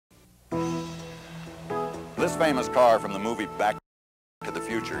This famous car from the movie Back to the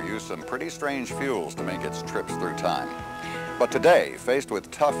Future used some pretty strange fuels to make its trips through time. But today, faced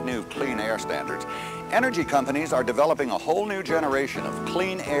with tough new clean air standards, energy companies are developing a whole new generation of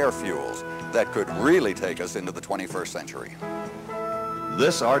clean air fuels that could really take us into the 21st century.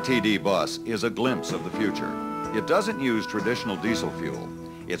 This RTD bus is a glimpse of the future. It doesn't use traditional diesel fuel.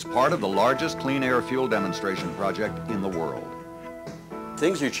 It's part of the largest clean air fuel demonstration project in the world.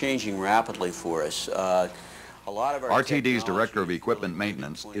 Things are changing rapidly for us. A lot of our RTD's Director of Equipment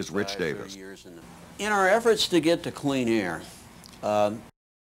Maintenance is Rich Davis. In our efforts to get to clean air,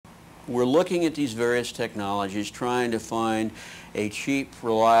 we're looking at these various technologies, trying to find a cheap,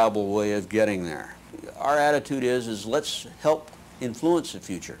 reliable way of getting there. Our attitude is let's help influence the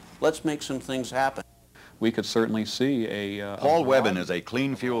future. Let's make some things happen. We could certainly see a... Paul Webbin is a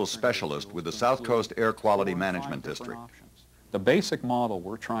clean fuels specialist with the South Coast Air Quality Management District. The basic model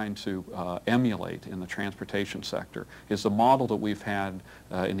we're trying to emulate in the transportation sector is the model that we've had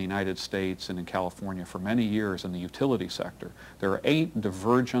in the United States and in California for many years in the utility sector. There are 8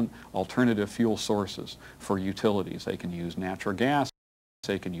 divergent alternative fuel sources for utilities. They can use natural gas,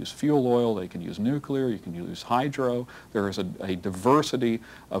 they can use fuel oil, they can use nuclear, you can use hydro. There is a diversity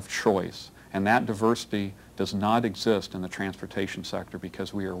of choice, and that diversity does not exist in the transportation sector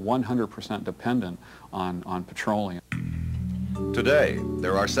because we are 100% dependent on petroleum. Today,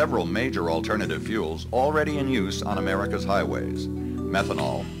 there are several major alternative fuels already in use on America's highways: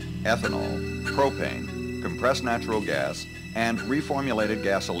 methanol, ethanol, propane, compressed natural gas, and reformulated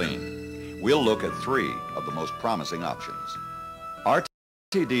gasoline. We'll look at 3 of the most promising options.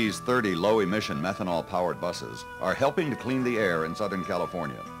 RTD's 30 low-emission methanol-powered buses are helping to clean the air in Southern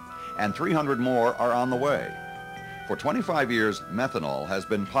California, and 300 more are on the way. For 25 years, methanol has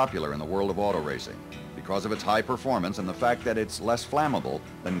been popular in the world of auto racing because of its high performance and the fact that it's less flammable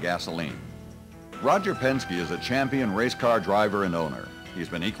than gasoline. Roger Penske is a champion race car driver and owner. He's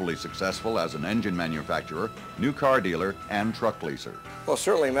been equally successful as an engine manufacturer, new car dealer, and truck leaser. Well,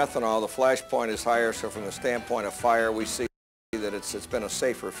 certainly methanol, the flash point is higher, so from the standpoint of fire, we see that it's been a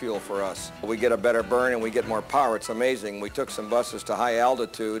safer fuel for us. We get a better burn and we get more power. It's amazing. We took some buses to high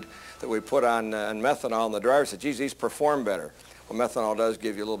altitude that we put on methanol, and the driver said, geez, these perform better. Well, methanol does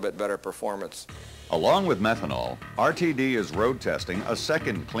give you a little bit better performance. Along with methanol, RTD is road testing a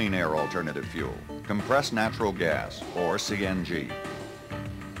second clean air alternative fuel, compressed natural gas, or CNG.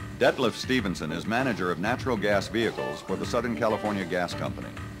 Detlef Stevenson is manager of natural gas vehicles for the Southern California Gas Company.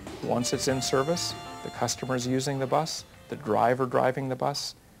 Once it's in service, the customer's using the bus, the driver driving the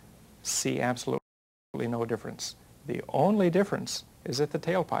bus, see absolutely no difference. The only difference is at the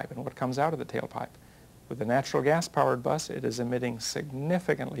tailpipe and what comes out of the tailpipe. With the natural gas-powered bus, it is emitting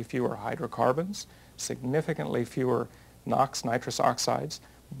significantly fewer hydrocarbons, significantly fewer NOx, nitrous oxides,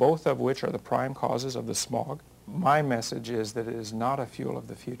 both of which are the prime causes of the smog. My message is that it is not a fuel of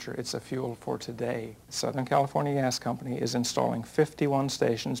the future, it's a fuel for today. Southern California Gas Company is installing 51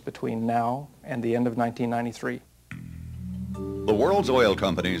 stations between now and the end of 1993. The world's oil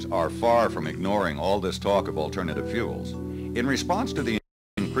companies are far from ignoring all this talk of alternative fuels. In response to the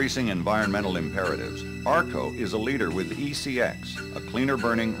increasing environmental imperatives, ARCO is a leader with ECX, a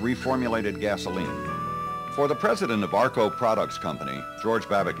cleaner-burning reformulated gasoline. For the president of ARCO Products Company, George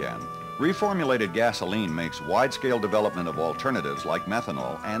Babacan, reformulated gasoline makes wide-scale development of alternatives like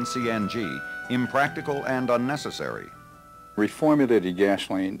methanol and CNG impractical and unnecessary. Reformulated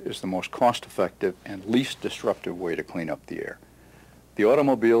gasoline is the most cost-effective and least disruptive way to clean up the air. The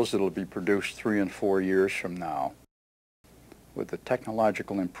automobiles that will be produced 3 and 4 years from now, with the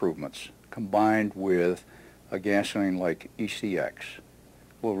technological improvements combined with a gasoline like ECX,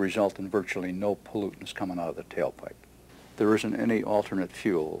 will result in virtually no pollutants coming out of the tailpipe. There isn't any alternate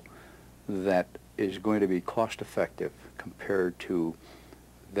fuel that is going to be cost-effective compared to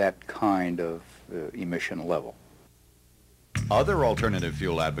that kind of emission level. Other alternative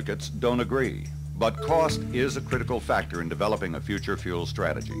fuel advocates don't agree, but cost is a critical factor in developing a future fuel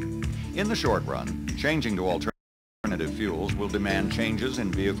strategy. In the short run, changing to alternative fuels will demand changes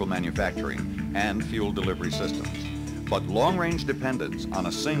in vehicle manufacturing and fuel delivery systems. But long-range dependence on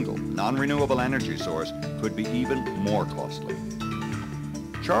a single, non-renewable energy source could be even more costly.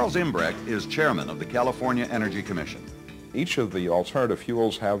 Charles Imbrecht is chairman of the California Energy Commission. Each of the alternative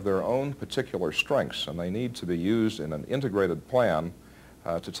fuels have their own particular strengths, and they need to be used in an integrated plan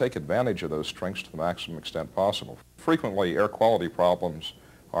to take advantage of those strengths to the maximum extent possible. Frequently, air quality problems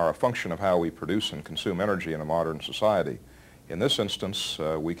are a function of how we produce and consume energy in a modern society. In this instance,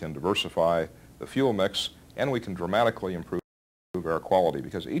 we can diversify the fuel mix and we can dramatically improve air quality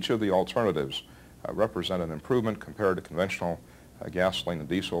because each of the alternatives represent an improvement compared to conventional gasoline and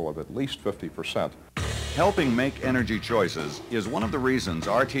diesel of at least 50%. Helping make energy choices is one of the reasons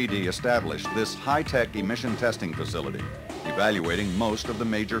RTD established this high-tech emission testing facility, evaluating most of the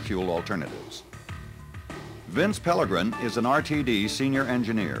major fuel alternatives. Vince Pellegrin is an RTD senior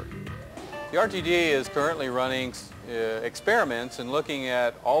engineer. The RTD is currently running experiments and looking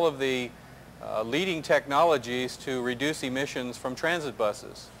at all of the leading technologies to reduce emissions from transit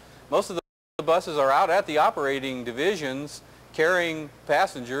buses. Most of the buses are out at the operating divisions carrying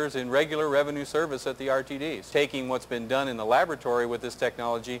passengers in regular revenue service at the RTDs, taking what's been done in the laboratory with this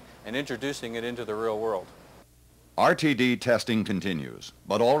technology and introducing it into the real world. RTD testing continues,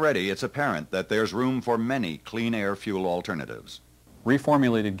 but already it's apparent that there's room for many clean air fuel alternatives.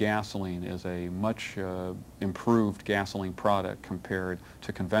 Reformulated gasoline is a much improved gasoline product compared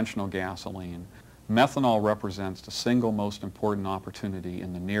to conventional gasoline. Methanol represents the single most important opportunity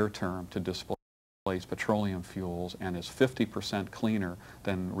in the near term to displace petroleum fuels and is 50% cleaner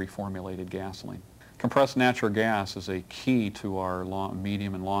than reformulated gasoline. Compressed natural gas is a key to our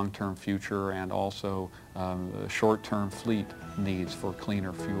medium and long-term future and also short-term fleet needs for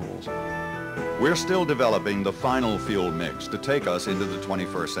cleaner fuels. We're still developing the final fuel mix to take us into the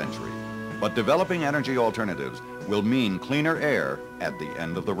 21st century. But developing energy alternatives will mean cleaner air at the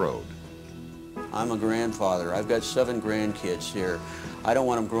end of the road. I'm a grandfather. I've got 7 grandkids here. I don't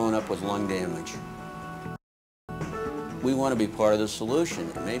want them growing up with lung damage. We want to be part of the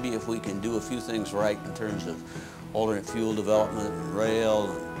solution. Maybe if we can do a few things right in terms of alternate fuel development, rail,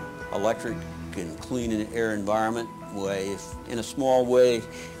 and electric, and clean air environment way, if in a small way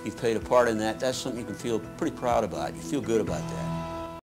you've played a part in that, that's something you can feel pretty proud about. You feel good about that.